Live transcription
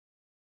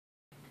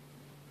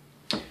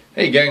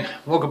Hey gang,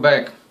 welcome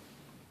back.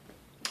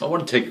 I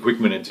want to take a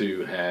quick minute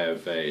to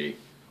have a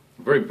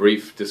very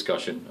brief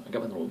discussion. I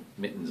got my little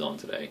mittens on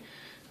today.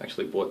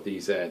 Actually bought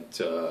these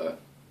at,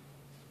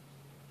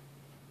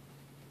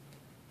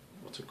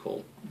 what's it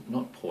called?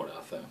 Not Port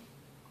Arthur.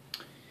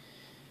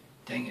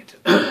 Dang it.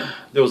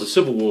 There was a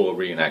Civil War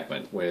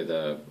reenactment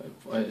where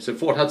is it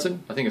Fort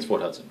Hudson? I think it's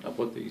Fort Hudson. I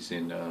bought these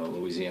in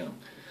Louisiana.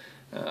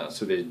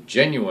 So they're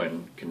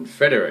genuine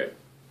Confederate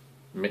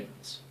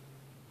mittens.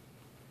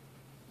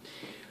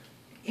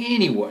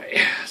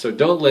 Anyway, so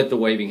don't let the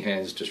waving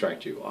hands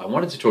distract you. I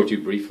wanted to talk to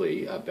you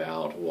briefly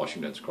about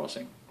Washington's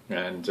Crossing.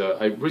 And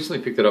I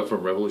recently picked it up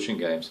from Revolution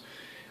Games.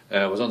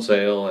 It was on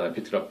sale, and I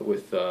picked it up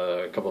with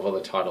a couple of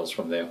other titles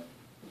from there.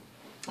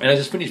 And I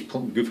just finished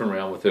goofing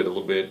around with it a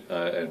little bit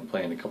and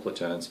playing a couple of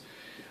turns.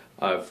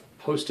 I've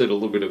posted a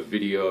little bit of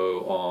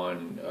video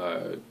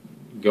on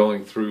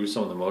going through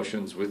some of the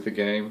motions with the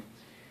game.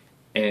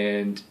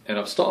 And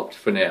I've stopped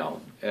for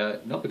now,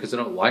 not because I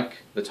don't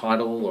like the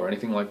title or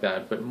anything like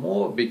that, but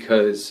more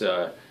because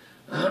I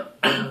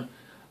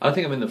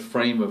think I'm in the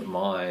frame of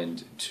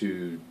mind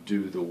to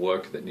do the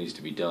work that needs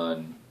to be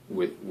done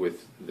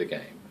with the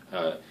game.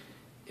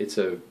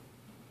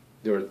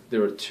 There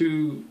are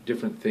two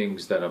different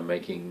things that are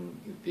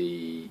making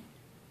the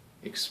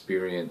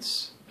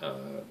experience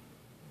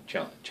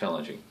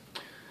challenging.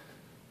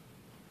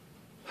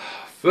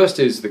 First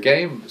is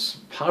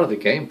part of the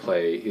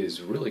gameplay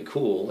is really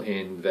cool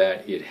in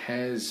that it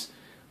has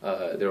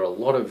there's a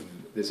lot of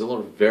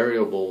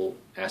variable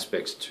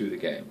aspects to the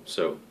game.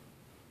 So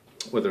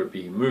whether it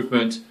be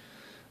movement,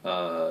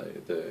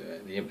 the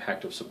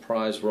impact of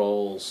surprise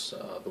rolls,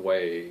 the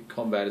way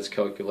combat is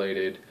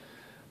calculated,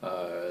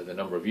 the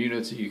number of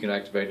units that you can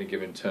activate in a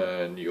given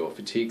turn, your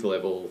fatigue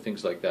level,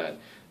 things like that.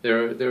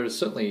 There is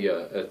certainly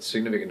a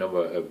significant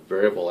number of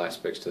variable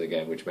aspects to the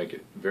game which make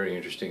it very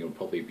interesting and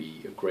probably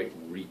be a great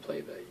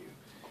replay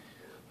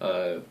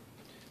value.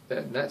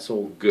 That's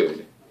all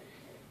good.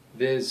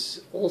 There's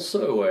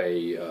also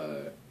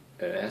an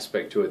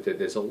aspect to it that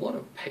there's a lot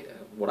of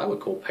what I would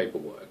call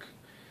paperwork.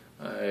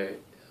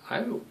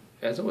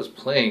 As I was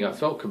playing, I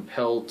felt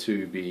compelled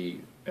to be,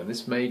 and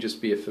this may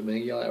just be a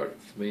familiarity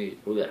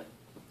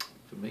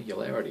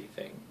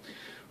thing,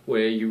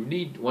 where you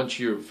need, once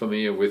you're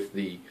familiar with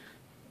the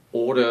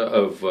order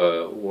of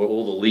where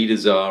all the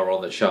leaders are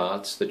on the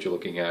charts that you're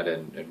looking at,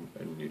 and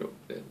you know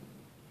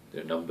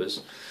their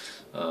numbers,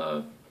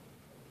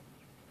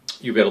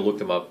 you better look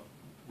them up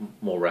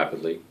more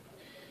rapidly.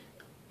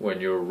 When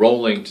you're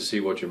rolling to see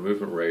what your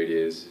movement rate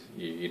is,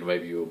 you know,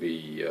 maybe you'll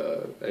be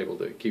able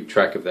to keep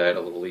track of that a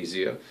little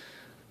easier.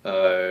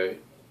 But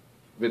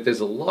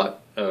there's a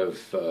lot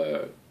of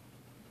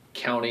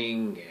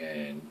counting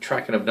and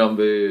tracking of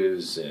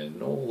numbers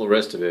and all the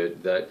rest of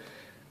it that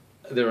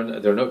there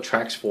are no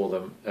tracks for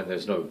them, and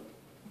there's no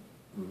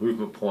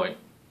movement point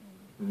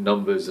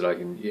numbers that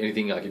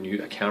anything I can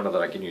use, a counter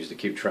that I can use to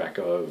keep track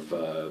of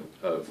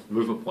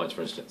movement points,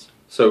 for instance.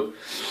 So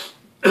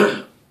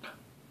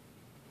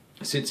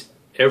since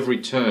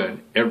every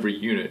turn, every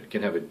unit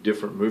can have a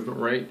different movement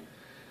rate,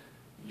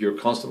 you're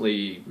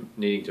constantly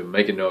needing to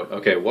make a note.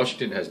 Okay,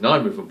 Washington has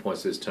 9 movement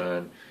points this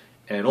turn,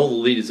 and all the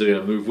leaders that are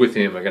going to move with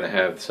him are going to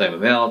have the same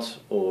amount,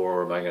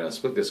 or am I going to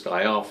split this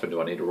guy off, and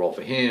do I need to roll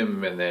for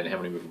him, and then how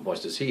many movement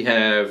points does he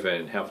have,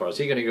 and how far is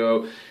he going to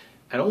go?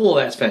 And all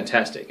of that's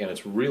fantastic, and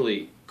it's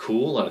really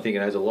cool, and I think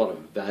it has a lot of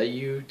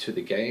value to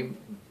the game,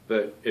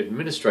 but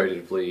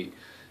administratively,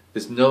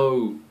 there's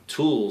no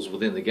tools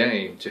within the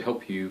game to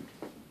help you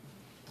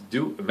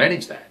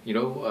manage that. You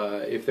know,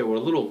 if there were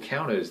little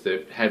counters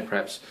that had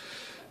perhaps,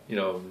 you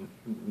know,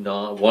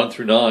 1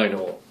 through 9,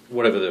 or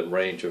whatever the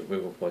range of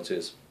movement points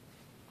is,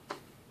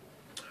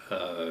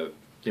 so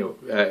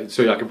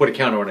I can put a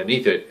counter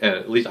underneath it, and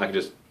at least I can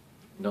just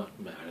I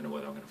don't know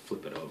whether I'm going to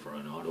flip it over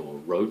or not, or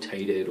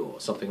rotate it, or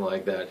something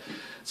like that.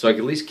 So I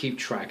can at least keep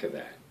track of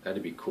that.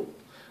 That'd be cool.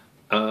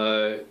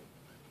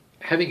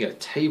 Having a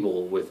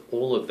table with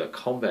all of the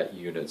combat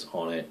units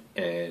on it,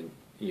 and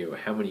you know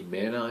how many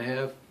men I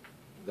have,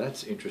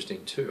 that's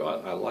interesting too.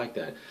 I like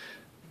that.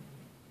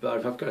 But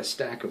if I've got a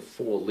stack of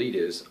 4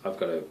 leaders, I've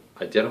got to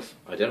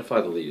identify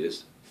the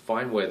leaders,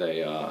 find where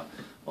they are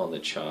on the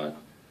chart,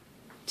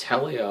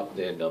 tally up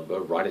their number,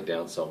 write it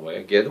down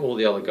somewhere, get all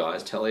the other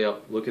guys, tally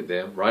up, look at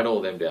them, write all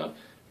of them down,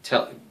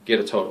 get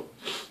a total.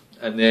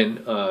 And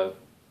then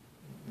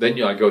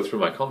I go through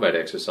my combat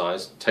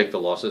exercise, take the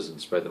losses and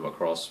spread them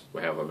across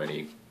however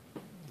many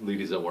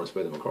leaders I want to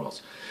spread them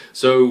across.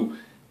 So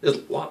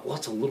there's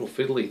lots of little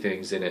fiddly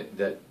things in it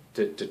that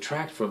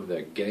detract from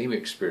the game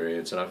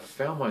experience, and I've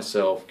found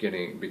myself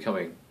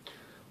becoming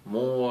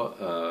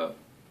more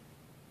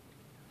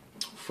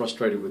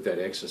frustrated with that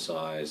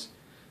exercise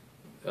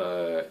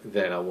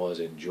than I was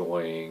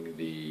enjoying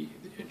the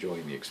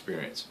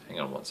experience. Hang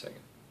on one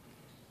second.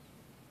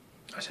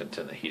 I just had to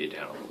turn the heater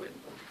down a little bit.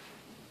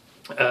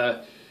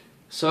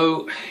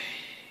 So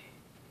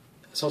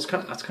it's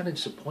kind of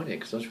disappointing,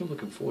 because I was really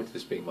looking forward to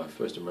this being my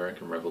first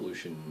American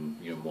Revolution,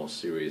 you know, more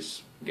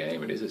serious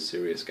game. It is a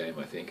serious game.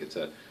 I think it's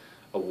a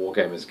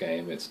wargamers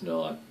game. It's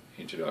not,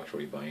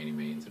 introductory by any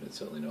means, and it's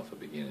certainly not for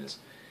beginners.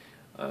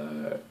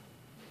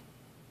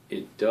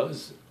 It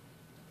does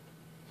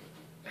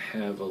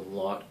have a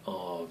lot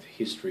of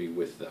history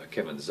with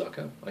Kevin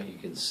Zucker. You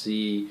can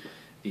see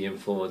the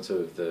influence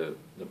of the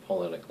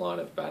Napoleonic line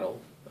of battle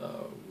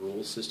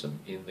rule system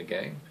in the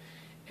game,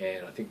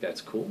 and I think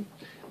that's cool.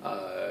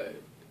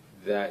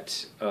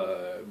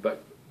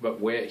 But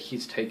where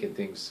he's taken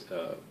things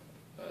a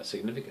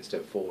significant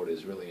step forward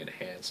is really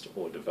enhanced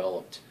or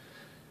developed,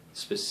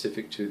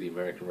 specific to the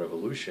American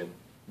Revolution,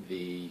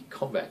 the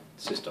combat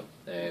system.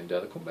 And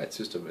the combat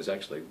system is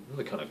actually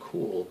really kind of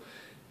cool.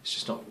 It's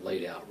just not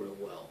laid out real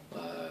well.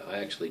 I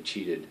actually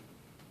cheated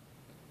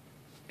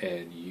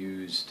and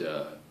used,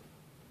 I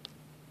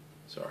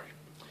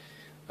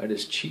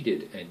just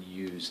cheated and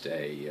used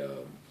a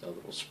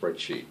little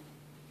spreadsheet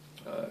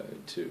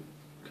to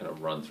kind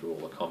of run through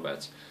all the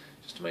combats,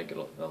 just to make it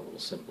a little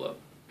simpler.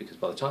 Because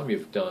by the time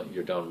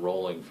you're done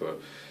rolling for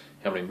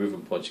how many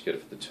movement points you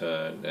get for the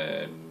turn,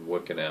 and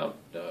working out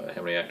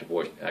how many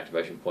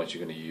activation points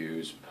you're going to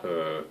use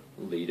per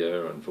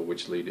leader, and for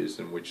which leaders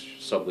and which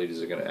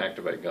sub-leaders are going to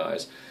activate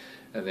guys,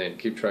 and then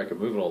keep track of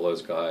moving all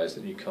those guys,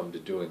 and you come to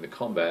doing the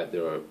combat,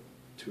 there are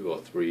 2 or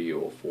 3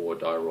 or 4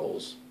 die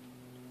rolls.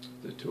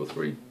 The 2 or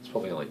 3? It's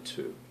probably only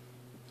 2.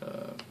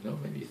 No,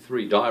 maybe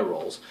 3 die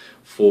rolls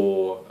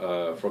for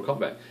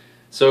combat.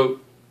 So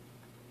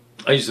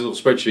I used a little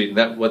spreadsheet, and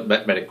that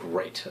made it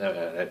great.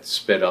 That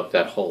sped up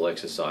that whole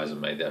exercise and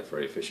made that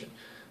very efficient.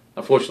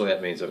 Unfortunately,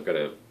 that means I've got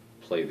to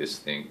play this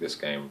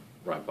game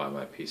right by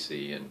my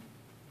PC, and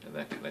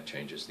that kind of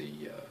changes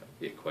the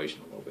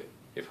equation a little bit.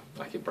 If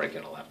I could break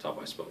out a laptop,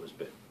 I suppose,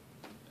 but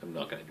I'm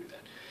not going to do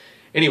that.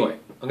 Anyway,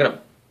 I'm going to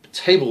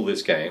table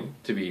this game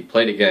to be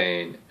played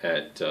again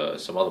at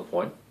some other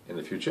point in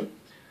the future.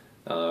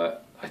 I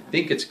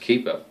think it's a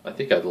keeper. I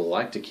think I'd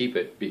like to keep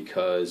it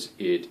because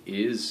it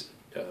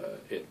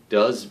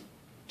does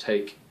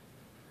take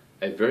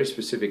a very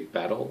specific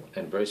battle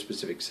and very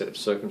specific set of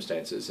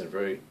circumstances,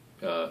 and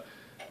I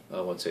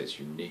won't say it's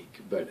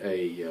unique, but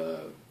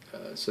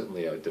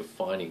certainly a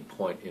defining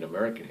point in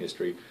American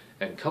history,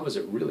 and covers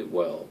it really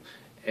well,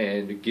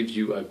 and it gives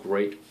you a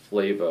great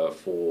flavor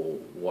for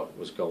what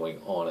was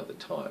going on at the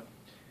time.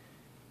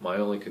 My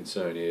only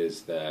concern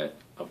is that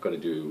I've got to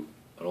do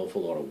an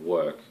awful lot of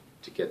work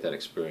to get that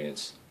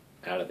experience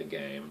out of the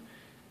game.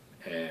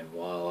 And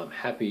while I'm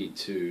happy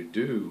to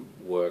do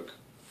work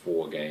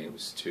for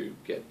games to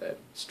get that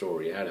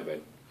story out of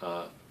it,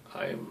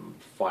 I'm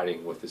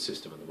fighting with the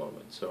system at the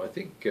moment. So I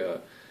think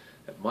it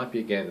might be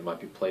a game that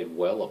might be played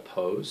well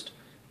opposed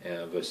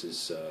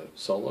versus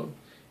solo,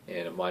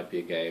 and it might be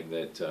a game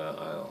that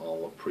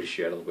I'll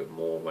appreciate a little bit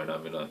more when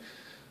I'm in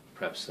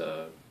perhaps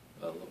a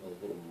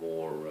little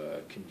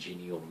more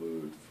congenial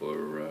mood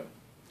for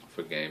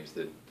games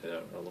that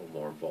are a little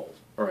more involved.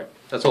 All right,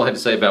 that's all I had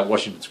to say about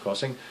Washington's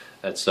Crossing.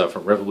 That's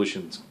from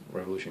Revolution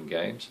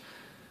Games.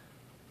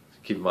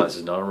 Keep in mind this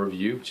is not a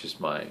review, it's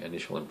just my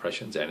initial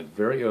impressions, and it's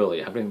very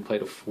early. I haven't even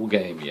played a full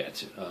game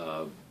yet,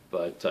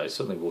 but I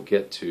certainly will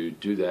get to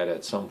do that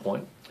at some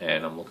point,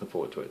 and I'm looking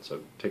forward to it. So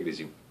take it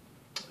easy,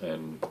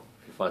 and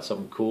if you find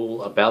something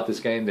cool about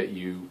this game that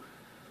you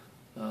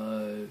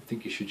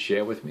think you should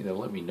share with me, then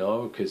let me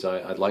know, because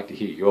I'd like to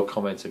hear your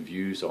comments and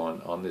views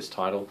on this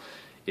title.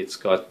 It's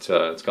got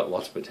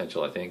lots of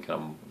potential, I think.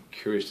 I'm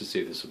curious to see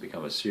if this will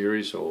become a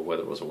series or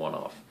whether it was a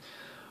one-off.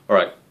 All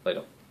right,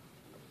 later.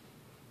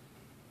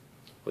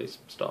 Please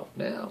stop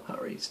now.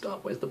 Hurry,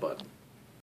 stop. Where's the button?